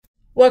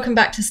Welcome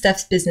back to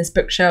Steph's Business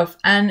Bookshelf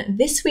and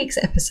this week's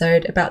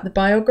episode about the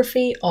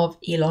biography of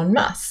Elon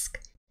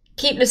Musk.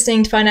 Keep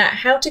listening to find out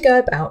how to go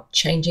about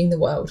changing the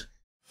world.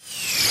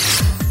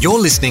 You're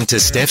listening to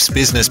Steph's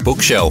Business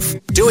Bookshelf,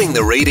 doing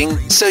the reading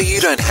so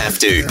you don't have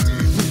to.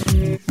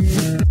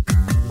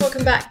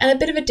 Welcome back, and a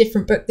bit of a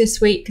different book this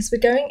week because we're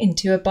going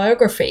into a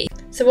biography.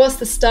 So whilst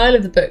the style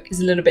of the book is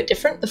a little bit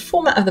different, the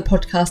format of the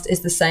podcast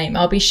is the same.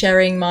 I'll be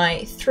sharing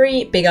my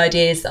 3 big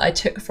ideas that I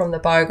took from the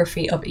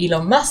biography of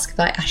Elon Musk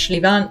by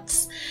Ashlee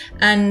Vance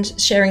and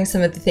sharing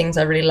some of the things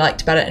I really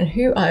liked about it and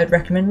who I would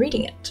recommend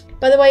reading it.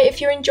 By the way, if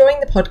you're enjoying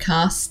the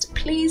podcast,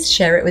 please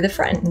share it with a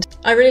friend.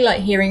 I really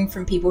like hearing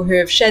from people who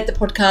have shared the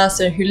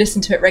podcast or who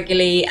listen to it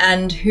regularly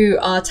and who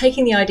are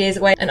taking the ideas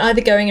away and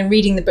either going and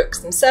reading the books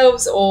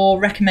themselves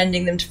or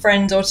recommending them to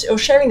friends or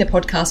sharing the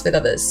podcast with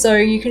others. So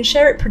you can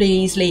share it pretty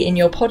easily in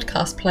your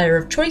podcast player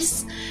of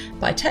choice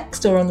by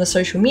text or on the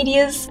social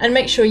medias, and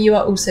make sure you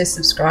are also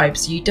subscribed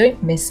so you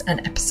don't miss an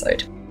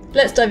episode.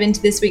 Let's dive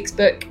into this week's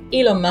book,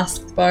 Elon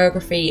Musk's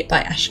Biography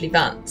by Ashlee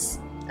Vance.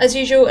 As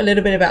usual, a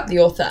little bit about the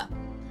author.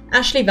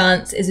 Ashlee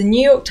Vance is a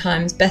New York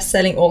Times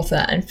best-selling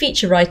author and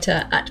feature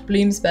writer at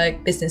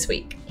Bloomberg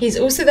Businessweek. He's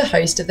also the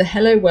host of the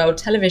Hello World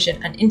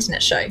television and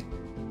internet show.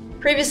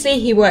 Previously,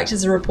 he worked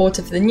as a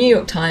reporter for the New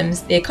York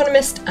Times, The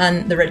Economist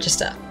and The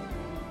Register.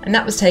 And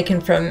that was taken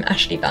from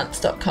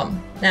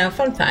ashleevance.com. Now,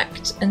 fun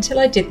fact, until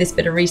I did this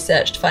bit of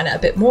research to find out a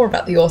bit more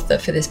about the author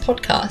for this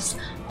podcast,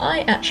 I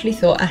actually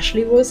thought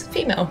Ashlee was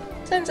female.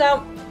 Turns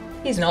out,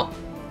 he's not.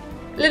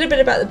 A little bit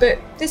about the book.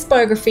 This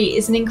biography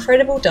is an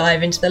incredible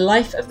dive into the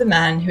life of the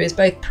man who is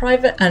both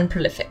private and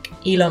prolific,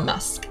 Elon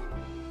Musk.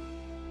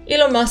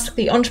 Elon Musk,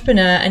 the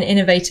entrepreneur and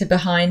innovator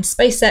behind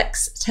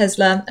SpaceX,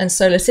 Tesla, and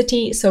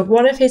SolarCity, sold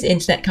one of his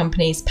internet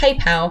companies,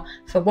 PayPal,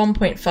 for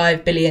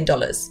 $1.5 billion.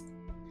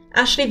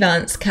 Ashlee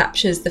Vance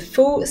captures the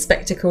full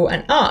spectacle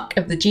and arc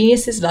of the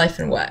genius's life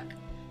and work,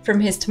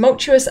 from his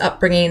tumultuous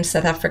upbringing in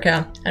South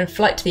Africa and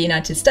flight to the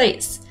United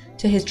States,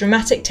 to his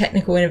dramatic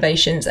technical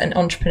innovations and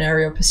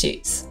entrepreneurial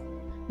pursuits.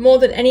 More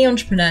than any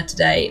entrepreneur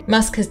today,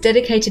 Musk has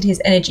dedicated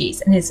his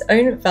energies and his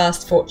own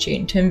vast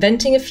fortune to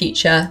inventing a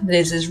future that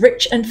is as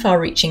rich and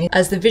far-reaching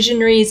as the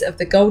visionaries of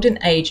the golden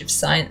age of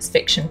science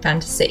fiction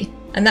fantasy.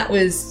 And that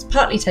was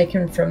partly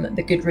taken from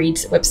the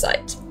Goodreads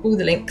website. All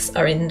the links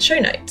are in the show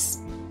notes.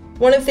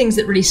 One of the things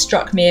that really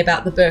struck me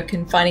about the book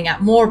and finding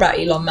out more about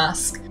Elon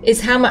Musk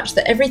is how much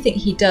that everything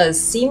he does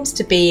seems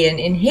to be, and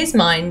in his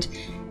mind,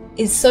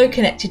 is so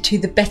connected to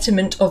the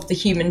betterment of the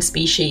human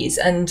species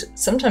and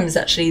sometimes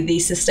actually the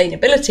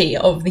sustainability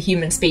of the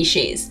human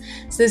species.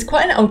 So there's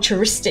quite an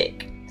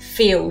altruistic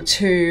feel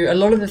to a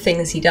lot of the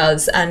things he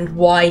does and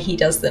why he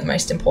does them,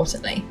 most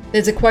importantly.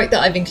 There's a quote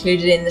that I've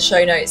included in the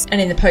show notes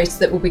and in the post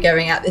that will be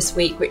going out this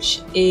week,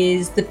 which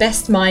is, "The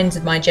best minds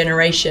of my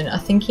generation are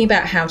thinking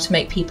about how to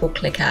make people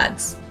click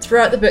ads."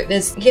 Throughout the book,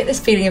 you get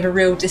this feeling of a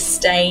real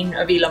disdain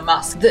of Elon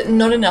Musk, that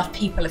not enough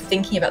people are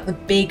thinking about the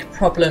big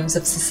problems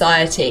of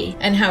society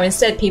and how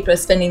instead people are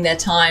spending their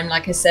time,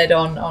 like I said,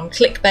 on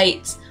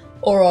clickbait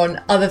or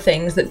on other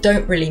things that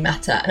don't really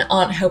matter and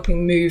aren't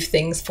helping move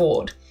things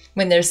forward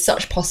when there's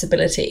such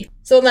possibility.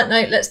 So on that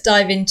note, let's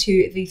dive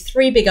into the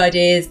 3 big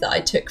ideas that I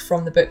took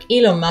from the book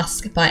Elon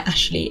Musk by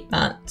Ashlee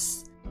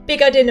Vance.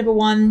 Big idea number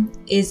 1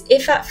 is,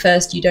 if at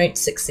first you don't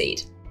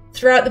succeed.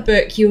 Throughout the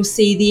book, you'll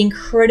see the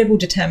incredible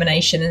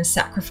determination and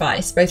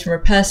sacrifice, both from a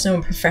personal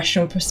and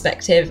professional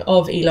perspective,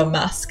 of Elon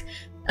Musk.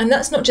 And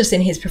that's not just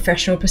in his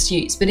professional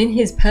pursuits, but in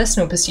his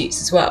personal pursuits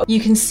as well.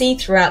 You can see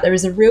throughout there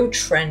is a real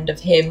trend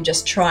of him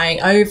just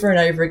trying over and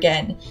over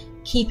again,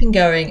 keeping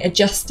going,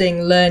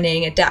 adjusting,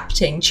 learning,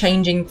 adapting,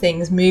 changing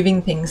things,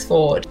 moving things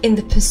forward in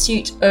the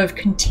pursuit of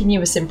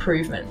continuous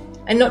improvement.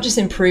 And not just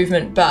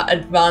improvement, but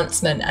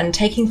advancement and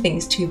taking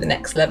things to the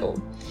next level.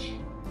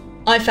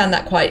 I found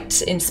that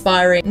quite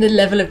inspiring, the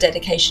level of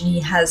dedication he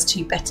has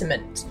to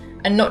betterment.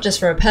 And not just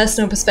from a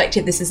personal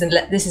perspective, this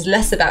is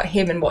less about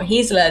him and what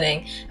he's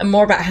learning and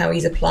more about how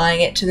he's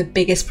applying it to the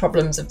biggest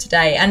problems of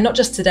today, and not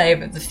just today,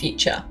 but the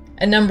future.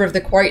 A number of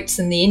the quotes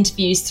and the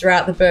interviews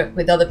throughout the book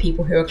with other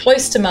people who are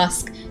close to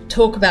Musk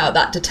talk about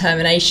that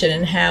determination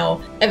and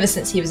how ever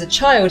since he was a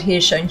child, he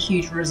has shown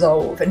huge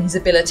resolve and his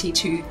ability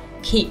to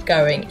keep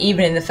going,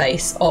 even in the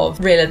face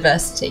of real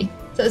adversity.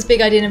 So that's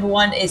big idea number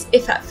 1, is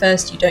if at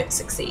first you don't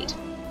succeed.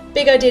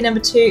 Big idea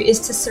number 2 is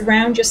to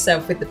surround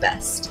yourself with the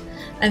best.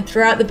 And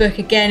throughout the book,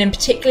 again, and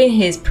particularly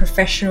in his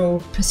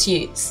professional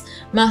pursuits,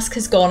 Musk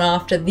has gone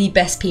after the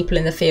best people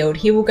in the field.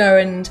 He will go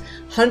and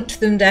hunt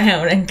them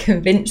down and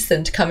convince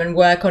them to come and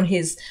work on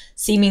his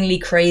seemingly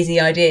crazy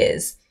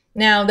ideas.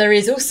 Now, there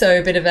is also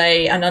a bit of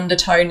an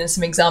undertone and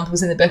some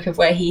examples in the book of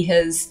where he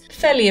has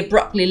fairly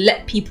abruptly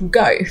let people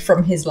go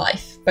from his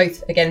life,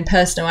 both, again,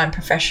 personal and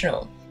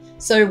professional.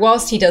 So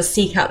whilst he does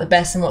seek out the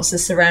best and wants to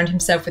surround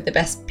himself with the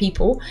best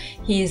people,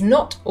 he is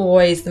not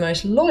always the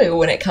most loyal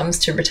when it comes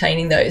to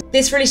retaining those.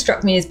 This really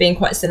struck me as being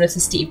quite similar to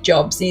Steve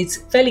Jobs. He's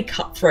fairly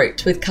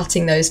cutthroat with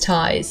cutting those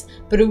ties,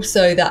 but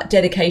also that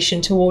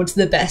dedication towards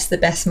the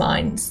best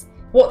minds.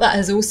 What that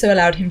has also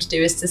allowed him to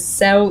do is to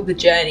sell the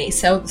journey,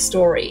 sell the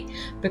story,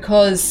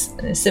 because,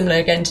 similar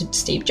again to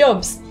Steve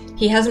Jobs,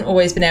 he hasn't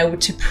always been able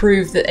to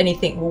prove that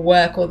anything will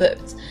work or that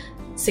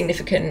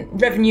significant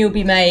revenue will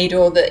be made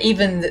or that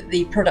even that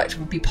the product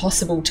will be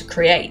possible to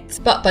create.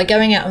 But by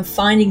going out and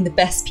finding the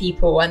best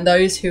people and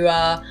those who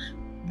are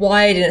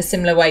wired in a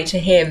similar way to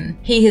him,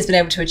 he has been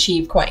able to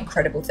achieve quite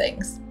incredible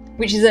things,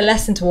 which is a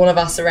lesson to all of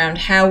us around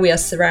how we are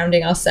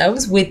surrounding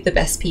ourselves with the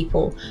best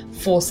people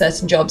for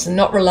certain jobs and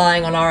not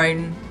relying on our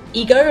own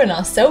ego and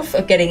ourself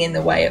of getting in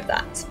the way of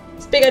that.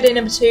 So big idea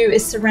number 2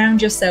 is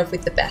surround yourself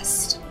with the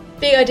best.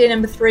 Big idea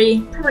number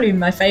 3, probably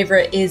my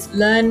favourite, is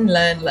learn,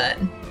 learn,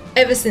 learn.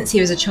 Ever since he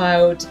was a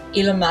child,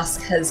 Elon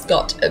Musk has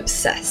got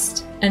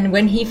obsessed. And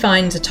when he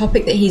finds a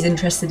topic that he's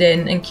interested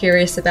in and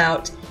curious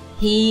about,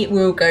 he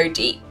will go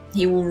deep.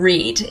 He will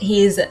read.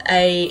 He is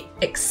a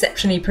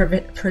exceptionally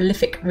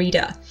prolific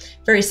reader,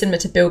 very similar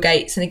to Bill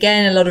Gates. And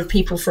again, a lot of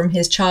people from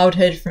his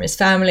childhood, from his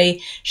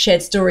family,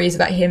 shared stories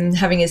about him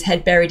having his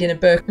head buried in a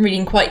book,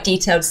 reading quite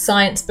detailed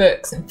science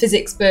books and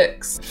physics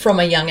books from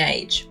a young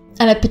age.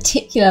 And a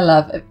particular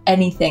love of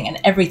anything and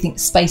everything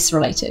space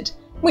related,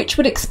 which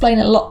would explain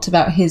a lot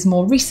about his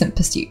more recent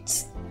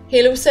pursuits.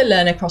 He'll also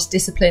learn across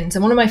disciplines,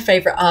 and one of my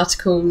favourite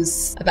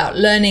articles about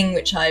learning,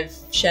 which I've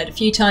shared a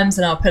few times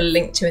and I'll put a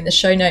link to in the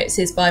show notes,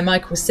 is by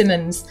Michael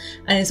Simmons,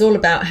 and it's all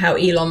about how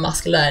Elon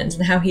Musk learns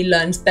and how he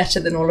learns better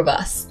than all of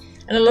us.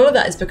 And a lot of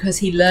that is because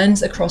he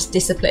learns across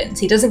disciplines.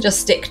 He doesn't just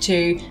stick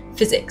to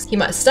physics. He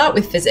might start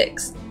with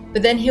physics,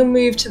 but then he'll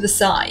move to the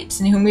sides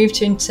and he'll move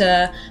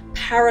into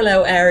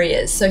parallel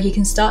areas so he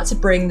can start to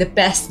bring the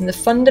best and the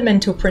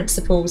fundamental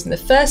principles and the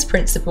first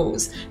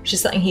principles, which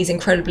is something he's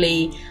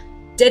incredibly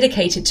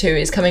dedicated to,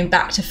 is coming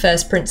back to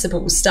first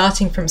principles,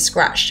 starting from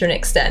scratch to an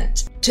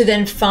extent, to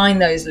then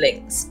find those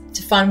links,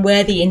 to find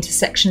where the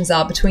intersections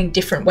are between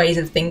different ways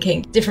of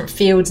thinking, different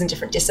fields and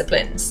different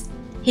disciplines.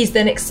 He's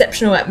then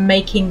exceptional at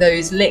making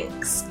those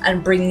links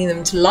and bringing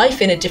them to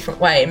life in a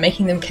different way and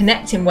making them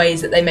connect in ways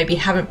that they maybe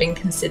haven't been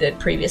considered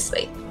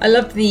previously. I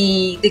love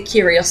the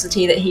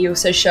curiosity that he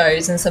also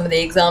shows and some of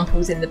the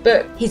examples in the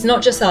book. He's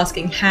not just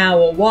asking how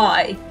or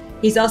why,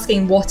 he's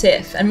asking what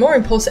if, and more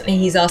importantly,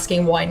 he's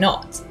asking why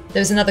not.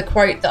 There was another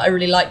quote that I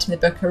really liked in the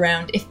book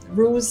around, if the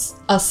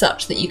rules are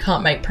such that you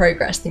can't make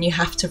progress, then you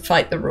have to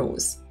fight the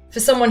rules. For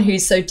someone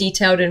who's so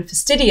detailed and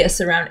fastidious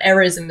around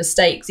errors and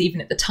mistakes, even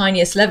at the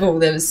tiniest level,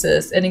 there was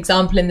an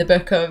example in the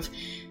book of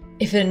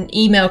if an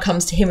email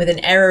comes to him with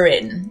an error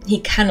in, he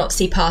cannot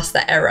see past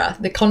that error.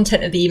 The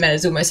content of the email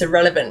is almost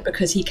irrelevant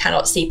because he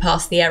cannot see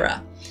past the error.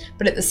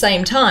 But at the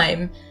same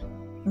time,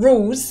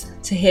 rules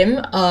to him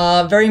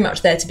are very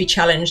much there to be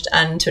challenged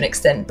and to an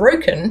extent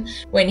broken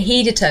when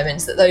he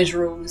determines that those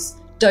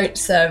rules don't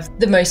serve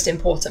the most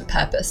important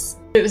purpose.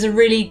 It was a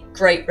really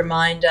great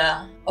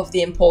reminder of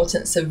the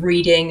importance of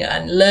reading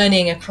and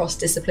learning across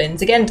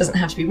disciplines. Again, it doesn't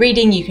have to be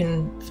reading, you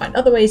can find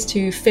other ways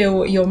to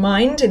fill your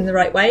mind in the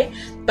right way,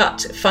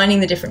 but finding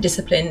the different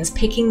disciplines,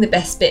 picking the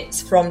best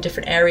bits from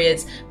different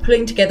areas,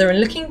 pulling together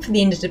and looking for the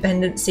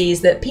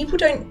interdependencies that people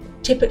don't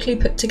typically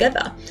put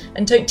together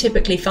and don't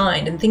typically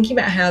find, and thinking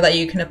about how that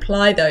you can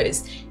apply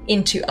those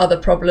into other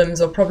problems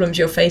or problems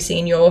you're facing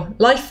in your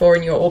life or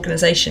in your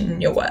organisation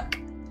and your work.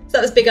 So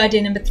that was big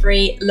idea number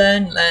 3,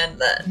 learn, learn,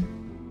 learn.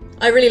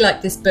 I really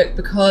like this book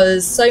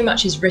because so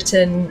much is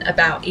written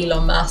about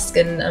Elon Musk,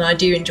 and I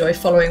do enjoy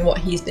following what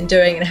he's been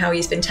doing and how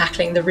he's been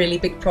tackling the really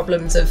big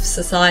problems of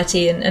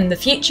society and the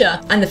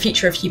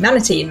future of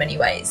humanity in many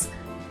ways.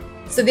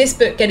 So this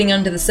book, getting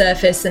under the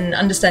surface and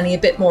understanding a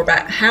bit more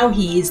about how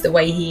he is the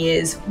way he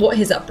is, what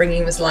his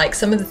upbringing was like,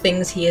 some of the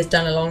things he has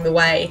done along the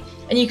way,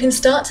 and you can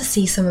start to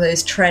see some of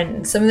those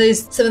trends, some of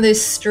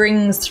those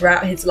strings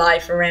throughout his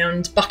life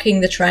around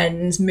bucking the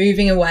trends,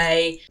 moving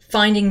away,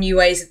 finding new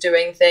ways of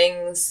doing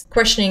things,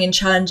 questioning and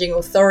challenging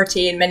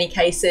authority in many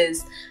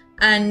cases,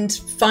 and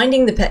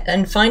finding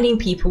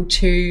people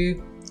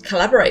to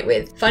collaborate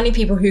with, finding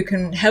people who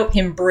can help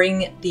him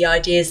bring the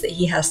ideas that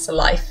he has to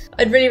life.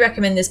 I'd really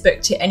recommend this book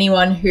to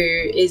anyone who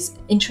is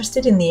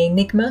interested in the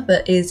enigma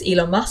that is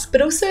Elon Musk,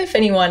 but also if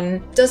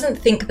anyone doesn't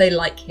think they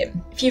like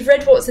him. If you've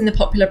read what's in the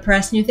popular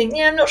press and you think,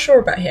 yeah, I'm not sure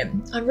about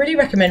him, I really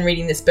recommend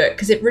reading this book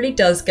because it really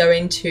does go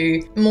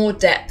into more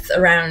depth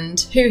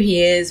around who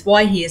he is,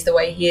 why he is the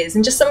way he is,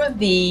 and just some of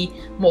the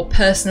more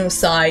personal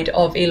side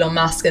of Elon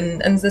Musk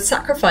and the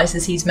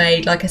sacrifices he's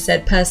made, like I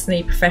said,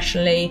 personally,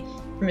 professionally,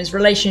 from his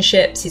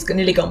relationships. He's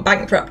nearly gone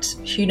bankrupt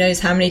who knows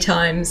how many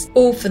times,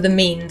 all for the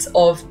means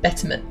of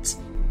betterment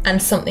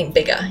and something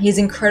bigger. He's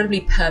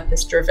incredibly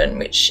purpose driven,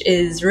 which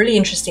is really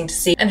interesting to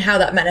see, and how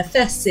that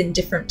manifests in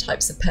different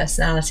types of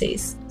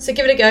personalities. So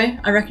give it a go.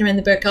 I recommend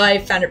the book. I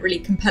found it really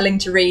compelling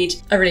to read.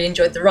 I really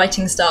enjoyed the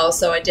writing style,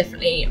 so I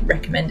definitely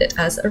recommend it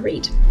as a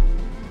read.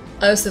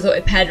 I also thought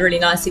it paired really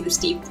nicely with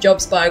Steve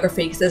Jobs'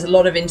 biography because there's a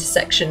lot of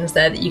intersections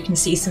there that you can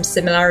see some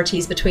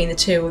similarities between the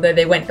two, although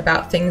they went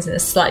about things in a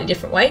slightly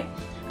different way.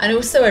 And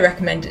also I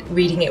recommend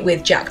reading it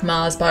with Jack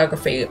Ma's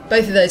biography.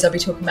 Both of those I'll be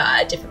talking about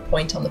at a different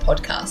point on the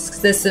podcast,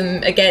 because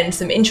there's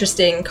some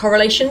interesting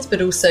correlations, but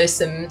also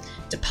some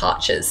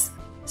departures.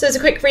 So as a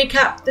quick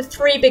recap, the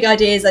 3 big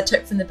ideas I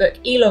took from the book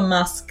Elon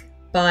Musk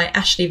by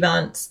Ashley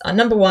Vance are: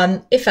 number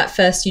 1, if at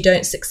first you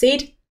don't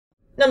succeed;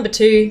 number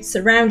 2,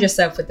 surround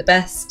yourself with the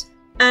best;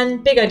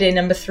 and big idea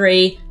number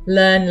 3,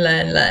 learn,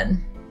 learn,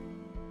 learn.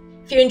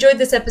 If you enjoyed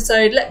this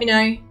episode, let me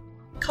know.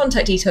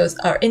 Contact details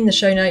are in the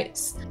show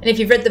notes. And if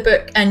you've read the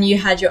book and you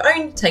had your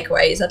own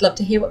takeaways, I'd love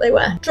to hear what they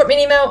were. Drop me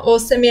an email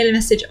or send me a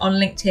message on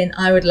LinkedIn.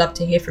 I would love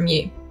to hear from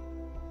you.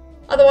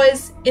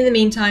 Otherwise, in the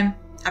meantime,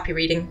 happy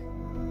reading.